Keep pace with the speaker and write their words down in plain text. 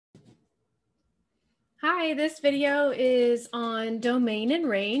Hi, this video is on domain and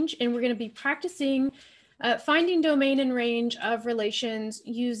range, and we're going to be practicing finding domain and range of relations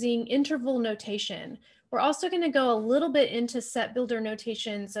using interval notation. We're also going to go a little bit into set builder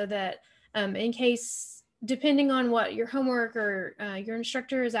notation so that in case, depending on what your homework or your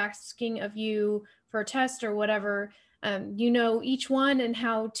instructor is asking of you for a test or whatever, you know each one and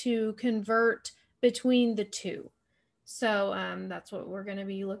how to convert between the two. So that's what we're going to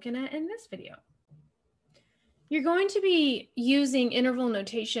be looking at in this video. You're going to be using interval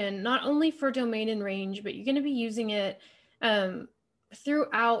notation not only for domain and range, but you're going to be using it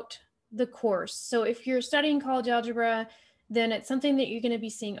throughout the course. So if you're studying college algebra, then it's something that you're going to be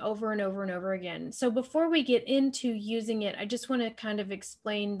seeing over and over and over again. So before we get into using it, I just want to kind of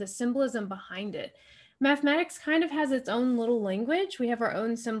explain the symbolism behind it. Mathematics kind of has its own little language. We have our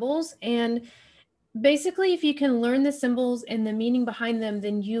own symbols, and basically, if you can learn the symbols and the meaning behind them,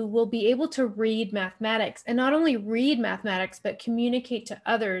 then you will be able to read mathematics, and not only read mathematics, but communicate to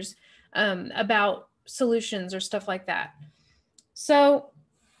others about solutions or stuff like that. So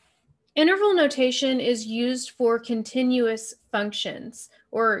interval notation is used for continuous functions,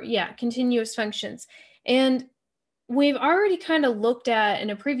 continuous functions. And we've already kind of looked at in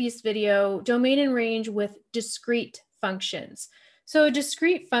a previous video, domain and range with discrete functions. So a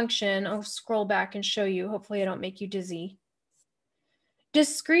discrete function, I'll scroll back and show you, hopefully I don't make you dizzy.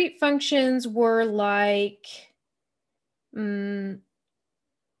 Discrete functions were like, let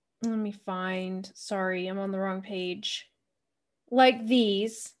me find, sorry, I'm on the wrong page. Like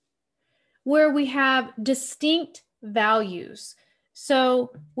these, where we have distinct values.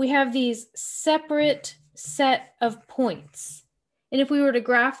 So we have these separate set of points. And if we were to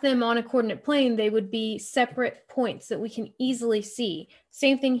graph them on a coordinate plane, they would be separate points that we can easily see.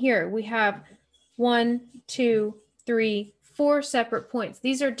 Same thing here. We have 1, 2, 3, 4 separate points.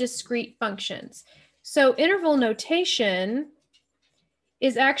 These are discrete functions. So interval notation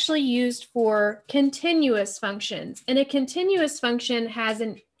is actually used for continuous functions. And a continuous function has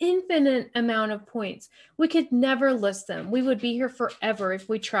an infinite amount of points. We could never list them. We would be here forever if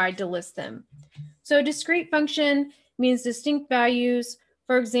we tried to list them. So a discrete function means distinct values.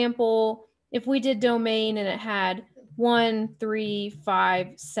 For example, if we did domain and it had 1, 3, 5,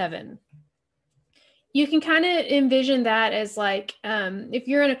 7. You can kind of envision that as like if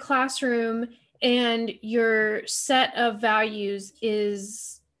you're in a classroom and your set of values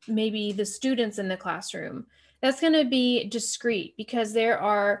is maybe the students in the classroom. That's going to be discrete because there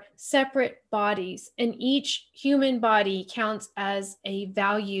are separate bodies, and each human body counts as a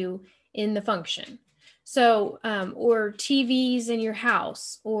value in the function. So, or TVs in your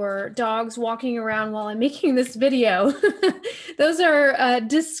house, or dogs walking around while I'm making this video. Those are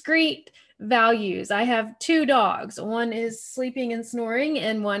discrete values. I have 2 dogs. One is sleeping and snoring,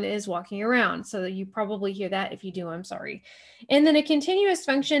 and one is walking around. So you probably hear that. If you do, I'm sorry. And then a continuous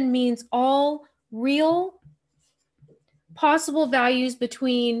function means all real possible values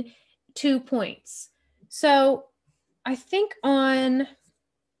between 2 points. So I think on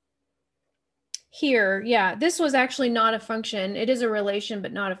here, yeah, this was actually not a function. It is a relation,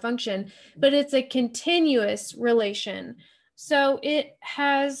 but not a function, but it's a continuous relation. So it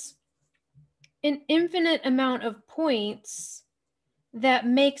has an infinite amount of points that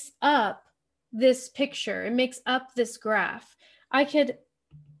makes up this picture. It makes up this graph. I could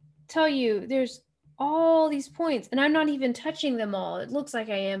tell you there's all these points, and I'm not even touching them all. It looks like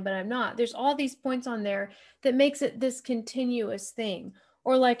I am, but I'm not. There's all these points on there that makes it this continuous thing.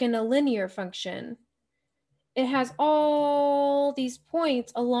 Or like in a linear function, it has all these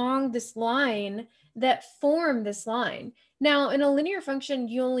points along this line that form this line. Now, in a linear function,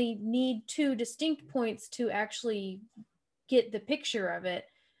 you only need 2 distinct points to actually get the picture of it,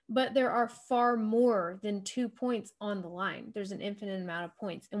 but there are far more than 2 points on the line. There's an infinite amount of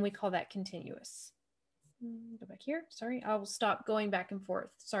points, and we call that continuous. Go back here. Sorry, I will stop going back and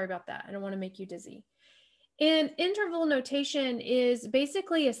forth. Sorry about that. I don't want to make you dizzy. And interval notation is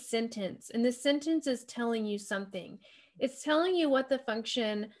basically a sentence, and this sentence is telling you something. It's telling you what the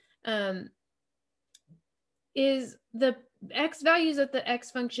function is, the x values that the x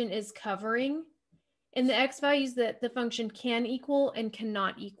function is covering, and the x values that the function can equal and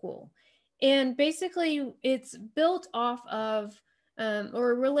cannot equal. And basically, it's built off of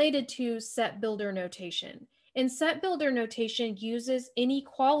or related to set builder notation. And set builder notation uses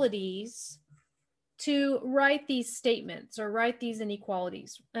inequalities to write these statements or write these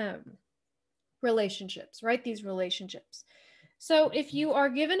inequalities, relationships, write these relationships. So if you are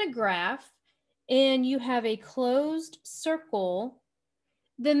given a graph and you have a closed circle,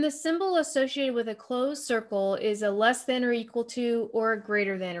 then the symbol associated with a closed circle is a less than or equal to or a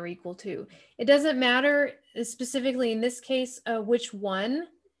greater than or equal to. It doesn't matter specifically in this case which one.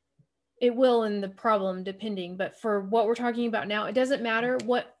 It will in the problem depending, but for what we're talking about now, it doesn't matter.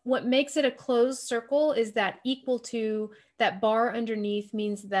 What makes it a closed circle is that equal to, that bar underneath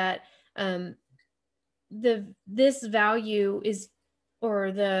means that this value is,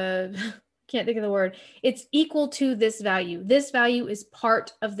 or the can't think of the word, it's equal to this value. This value is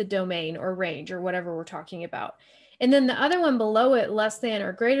part of the domain or range or whatever we're talking about. And then the other one below it, less than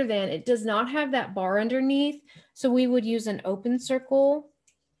or greater than, it does not have that bar underneath. So we would use an open circle,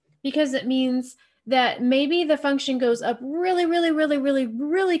 because it means that maybe the function goes up really, really, really, really,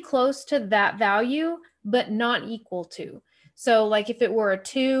 really close to that value, but not equal to. So like if it were a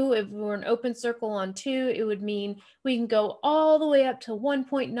 2, if we were an open circle on 2, it would mean we can go all the way up to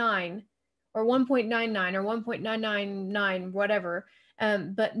 1.9 or 1.99 or 1.999, whatever,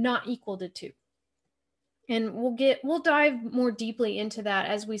 but not equal to 2. And we'll dive more deeply into that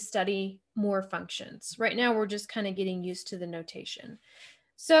as we study more functions. Right now, we're just kind of getting used to the notation.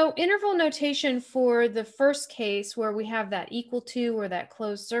 So interval notation for the first case where we have that equal to or that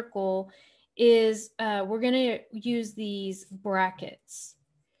closed circle is we're going to use these brackets.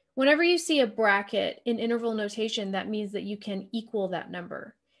 Whenever you see a bracket in interval notation, that means that you can equal that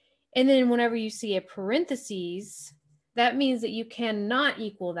number. And then whenever you see a parentheses, that means that you cannot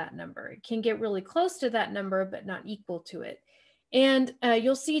equal that number. It can get really close to that number, but not equal to it. And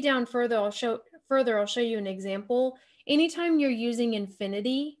you'll see down further, I'll show you an example. Anytime you're using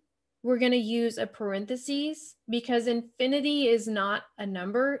infinity, we're going to use a parentheses, because infinity is not a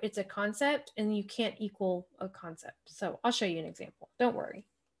number, it's a concept, and you can't equal a concept. So I'll show you an example. Don't worry.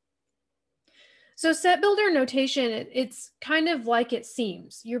 So set builder notation, it's kind of like it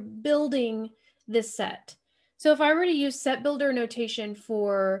seems. You're building this set. So if I were to use set builder notation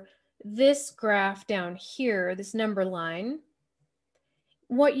for this graph down here, this number line,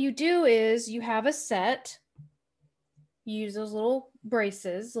 what you do is you have a set, you use those little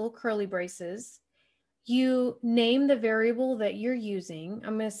braces, little curly braces, you name the variable that you're using,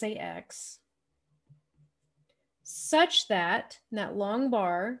 I'm going to say x, such that, and that long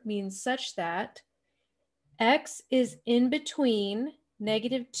bar means such that x is in between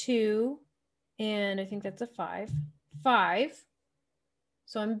 -2 and I think that's a 5.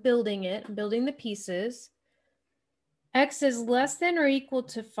 So I'm building it, I'm building the pieces. X is less than or equal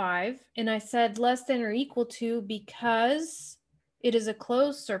to 5, and I said less than or equal to because it is a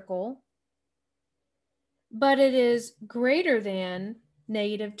closed circle, but it is greater than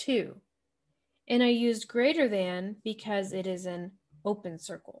 -2. And I used greater than because it is an open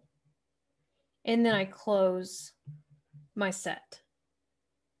circle. And then I close my set.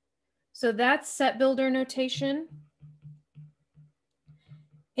 So that's set builder notation.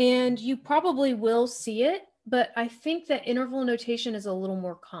 And you probably will see it, but I think that interval notation is a little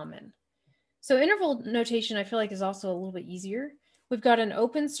more common. So interval notation, I feel like, is also a little bit easier. We've got an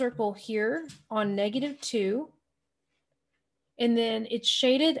open circle here on -2, and then it's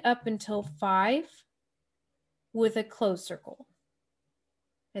shaded up until 5 with a closed circle.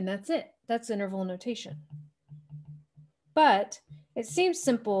 And that's it. That's interval notation. But it seems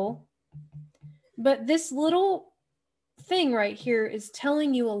simple, but this little thing right here is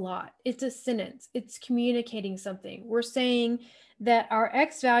telling you a lot. It's a sentence. It's communicating something. We're saying that our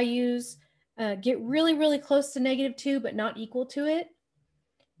x values get really, really close to -2, but not equal to it.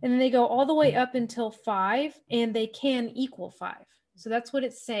 And then they go all the way up until 5, and they can equal 5. So that's what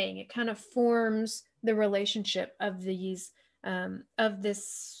it's saying. It kind of forms the relationship of these, of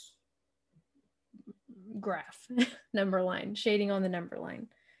this graph, number line, shading on the number line.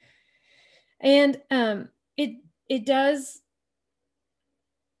 And it does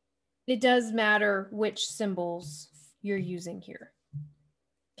matter which symbols you're using here.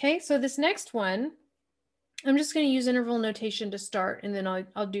 Okay, so this next one, I'm just going to use interval notation to start, and then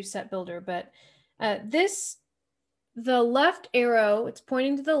I'll do set builder. But the left arrow, it's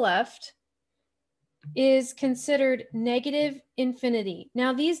pointing to the left, is considered -infinity.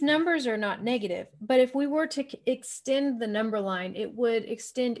 Now these numbers are not negative, but if we were to extend the number line, it would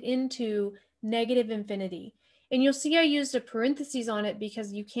extend into -infinity. And you'll see I used a parentheses on it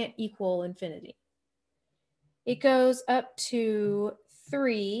because you can't equal infinity. It goes up to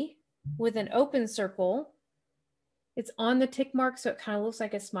 3 with an open circle. It's on the tick mark, so it kind of looks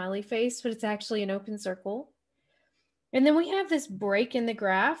like a smiley face, but it's actually an open circle. And then we have this break in the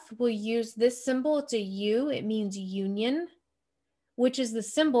graph. We'll use this symbol. It's a U. It means union, which is the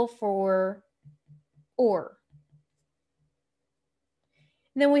symbol for or.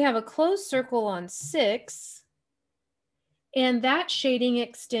 And then we have a closed circle on 6. And that shading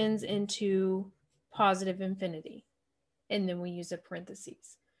extends into positive infinity. And then we use a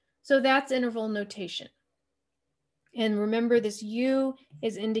parentheses. So that's interval notation. And remember, this U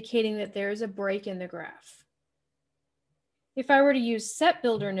is indicating that there is a break in the graph. If I were to use set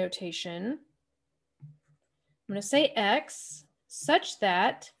builder notation, I'm going to say X such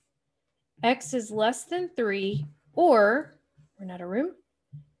that X is less than 3, or, we're not a room,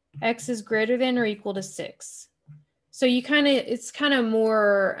 X is greater than or equal to 6. So you it's kind of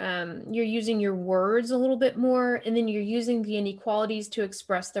more, you're using your words a little bit more, and then you're using the inequalities to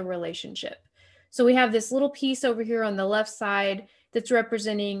express the relationship. So we have this little piece over here on the left side that's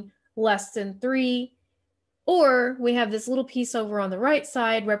representing less than 3, or we have this little piece over on the right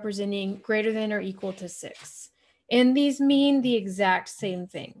side representing greater than or equal to 6. And these mean the exact same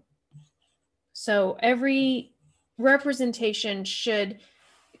thing. So every representation should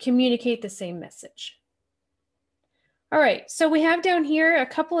communicate the same message. All right, so we have down here a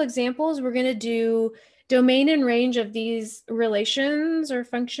couple examples. We're going to do domain and range of these relations or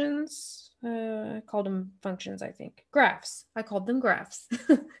functions. I called them functions, I think. Graphs. I called them graphs.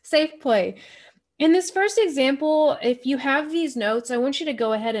 Safe play. In this first example, if you have these notes, I want you to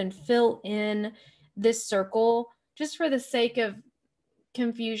go ahead and fill in this circle just for the sake of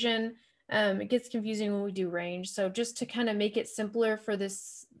confusion. It gets confusing when we do range. So just to kind of make it simpler for the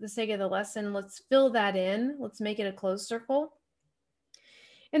sake of the lesson, let's fill that in. Let's make it a closed circle.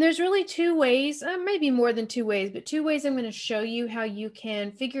 And there's really two ways, maybe more than two ways, but two ways I'm going to show you how you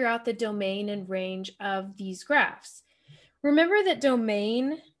can figure out the domain and range of these graphs. Remember that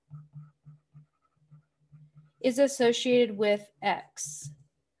domain is associated with X.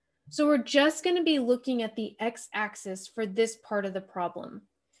 So we're just going to be looking at the X-axis for this part of the problem.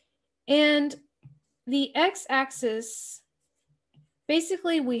 And the X-axis,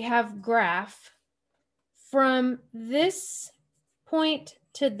 basically we have graph from this point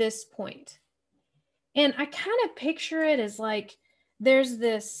to this point. And I kind of picture it as like there's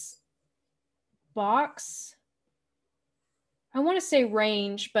this box. I want to say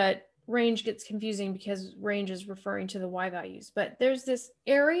range, but range gets confusing because range is referring to the Y values. But there's this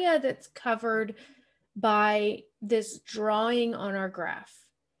area that's covered by this drawing on our graph.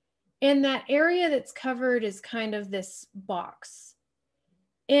 And that area that's covered is kind of this box.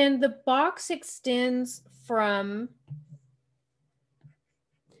 And the box extends from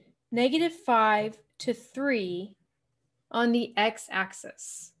 -5 to 3 on the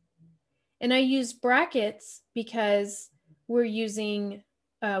X-axis. And I use brackets because we're using,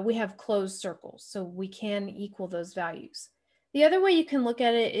 we have closed circles, so we can equal those values. The other way you can look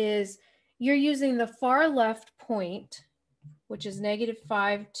at it is you're using the far left point, which is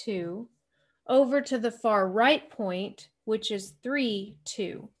 -5, 2, over to the far right point, which is 3,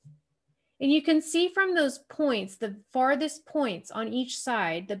 2. And you can see from those points, the farthest points on each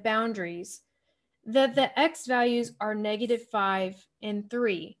side, the boundaries, that the X values are -5 and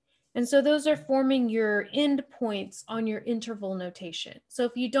 3. And so those are forming your end points on your interval notation. So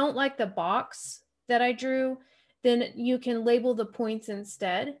if you don't like the box that I drew, then you can label the points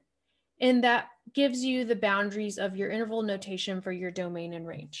instead. And that gives you the boundaries of your interval notation for your domain and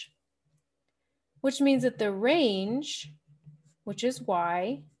range. Which means that the range, which is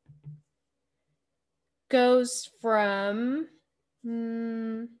Y, goes from,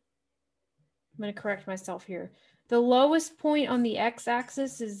 I'm going to correct myself here. The lowest point on the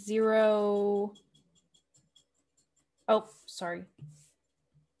X-axis is 0. Oh, sorry.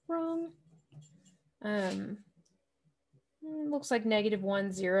 Wrong. Looks like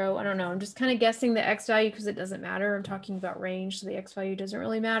 -1, 0. I don't know. I'm just kind of guessing the X value because it doesn't matter. I'm talking about range, so the X value doesn't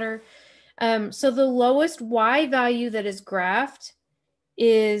really matter. So the lowest Y value that is graphed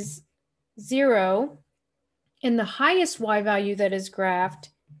is 0. And the highest Y value that is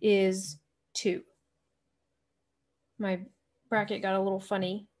graphed is 2. My bracket got a little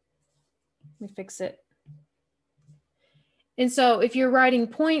funny. Let me fix it. And so if you're writing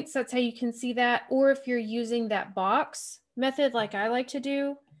points, that's how you can see that. Or if you're using that box method like I like to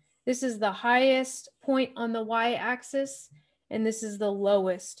do, this is the highest point on the Y-axis, and this is the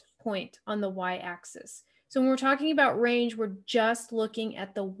lowest point on the Y-axis. So when we're talking about range, we're just looking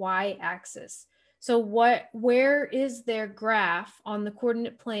at the Y-axis. So where is their graph on the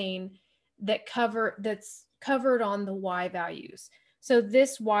coordinate plane that's covered on the Y values? So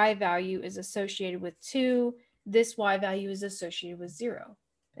this Y value is associated with 2. This Y value is associated with 0.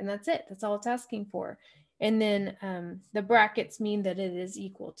 And that's it. That's all it's asking for. And then the brackets mean that it is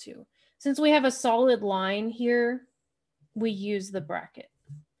equal to. Since we have a solid line here, we use the bracket.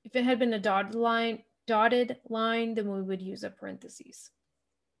 If it had been a dotted line, then we would use a parentheses.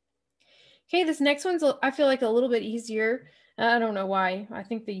 Okay, this next one's, I feel like, a little bit easier. I don't know why. I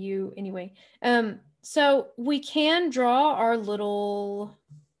think the U anyway. So we can draw our little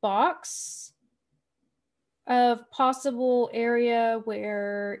box of possible area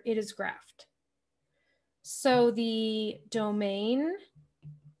where it is graphed. So the domain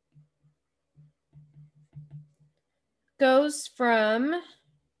goes from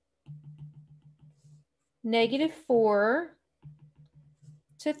 -4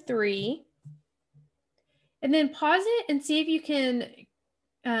 to 3. And then pause it and see if you can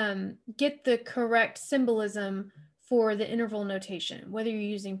get the correct symbolism for the interval notation, whether you're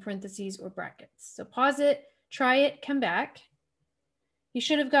using parentheses or brackets. So pause it, try it, come back. You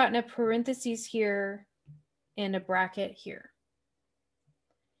should have gotten a parentheses here and a bracket here.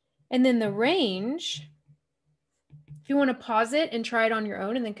 And then the range, if you want to pause it and try it on your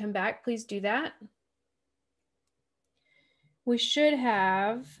own and then come back, please do that. We should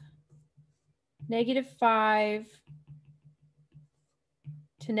have -5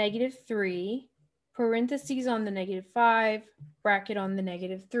 to -3, parentheses on the -5, bracket on the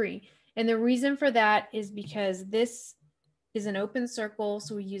 -3. And the reason for that is because this is an open circle,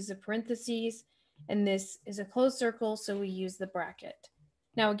 so we use the parentheses, and this is a closed circle, so we use the bracket.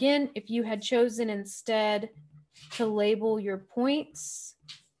 Now again, if you had chosen instead to label your points,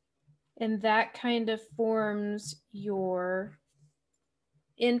 and that kind of forms your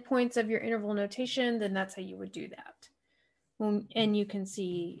endpoints of your interval notation, then that's how you would do that. And you can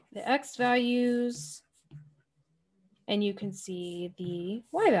see the X values and you can see the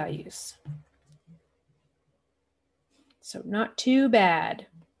Y values. So not too bad.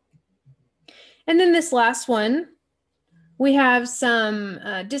 And then this last one, we have some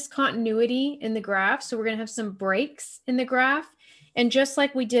discontinuity in the graph. So we're going to have some breaks in the graph. And just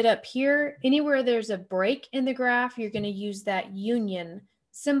like we did up here, anywhere there's a break in the graph, you're going to use that union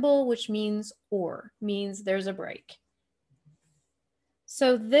symbol, which means or, means there's a break.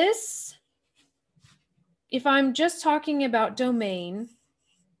 So this, if I'm just talking about domain,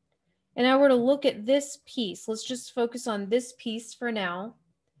 and I were to look at this piece, let's just focus on this piece for now.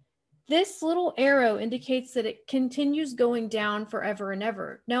 This little arrow indicates that it continues going down forever and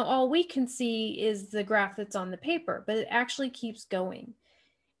ever. Now, all we can see is the graph that's on the paper, but it actually keeps going.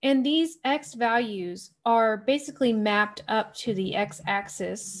 And these X values are basically mapped up to the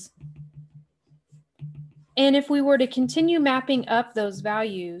X-axis. And if we were to continue mapping up those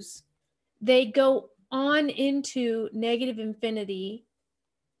values, they go on into -infinity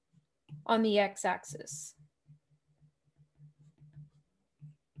on the X-axis.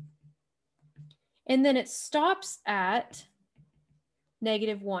 And then it stops at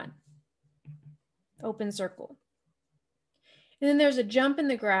 -1, open circle. And then there's a jump in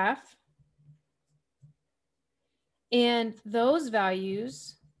the graph. And those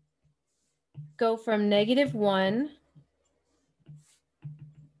values go from -1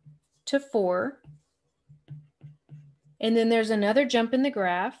 to 4. And then there's another jump in the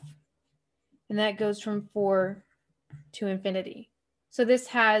graph. And that goes from 4 to infinity. So this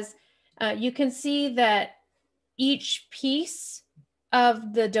has, you can see that each piece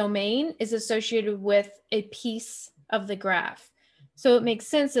of the domain is associated with a piece of the graph. So it makes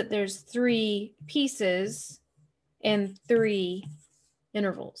sense that there's 3 pieces and 3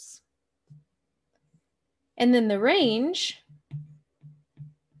 intervals. And then the range,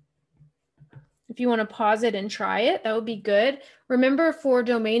 if you want to pause it and try it, that would be good. Remember, for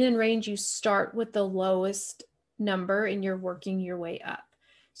domain and range, you start with the lowest number and you're working your way up.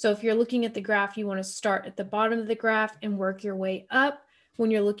 So if you're looking at the graph, you want to start at the bottom of the graph and work your way up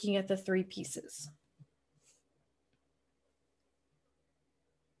when you're looking at the 3 pieces.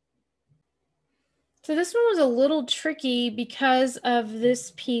 So this one was a little tricky because of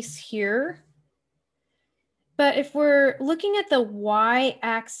this piece here. But if we're looking at the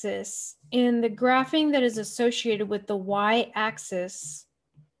y-axis and the graphing that is associated with the y-axis,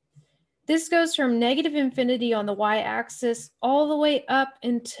 this goes from -infinity on the y-axis all the way up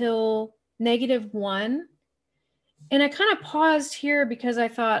until -1. And I kind of paused here because I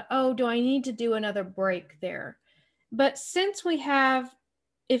thought, oh, do I need to do another break there? But since we have,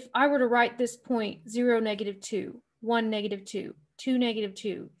 if I were to write this point 0, -2, 1, -2, 2,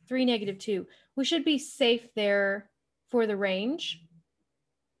 -2, 3, -2, we should be safe there for the range.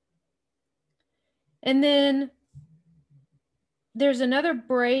 And then there's another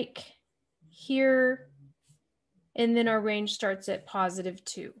break here, and then our range starts at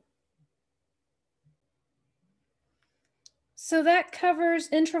 +2. So that covers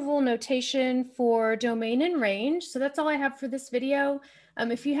interval notation for domain and range. So that's all I have for this video.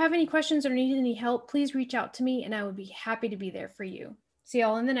 If you have any questions or need any help, please reach out to me and I would be happy to be there for you. See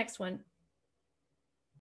y'all in the next one.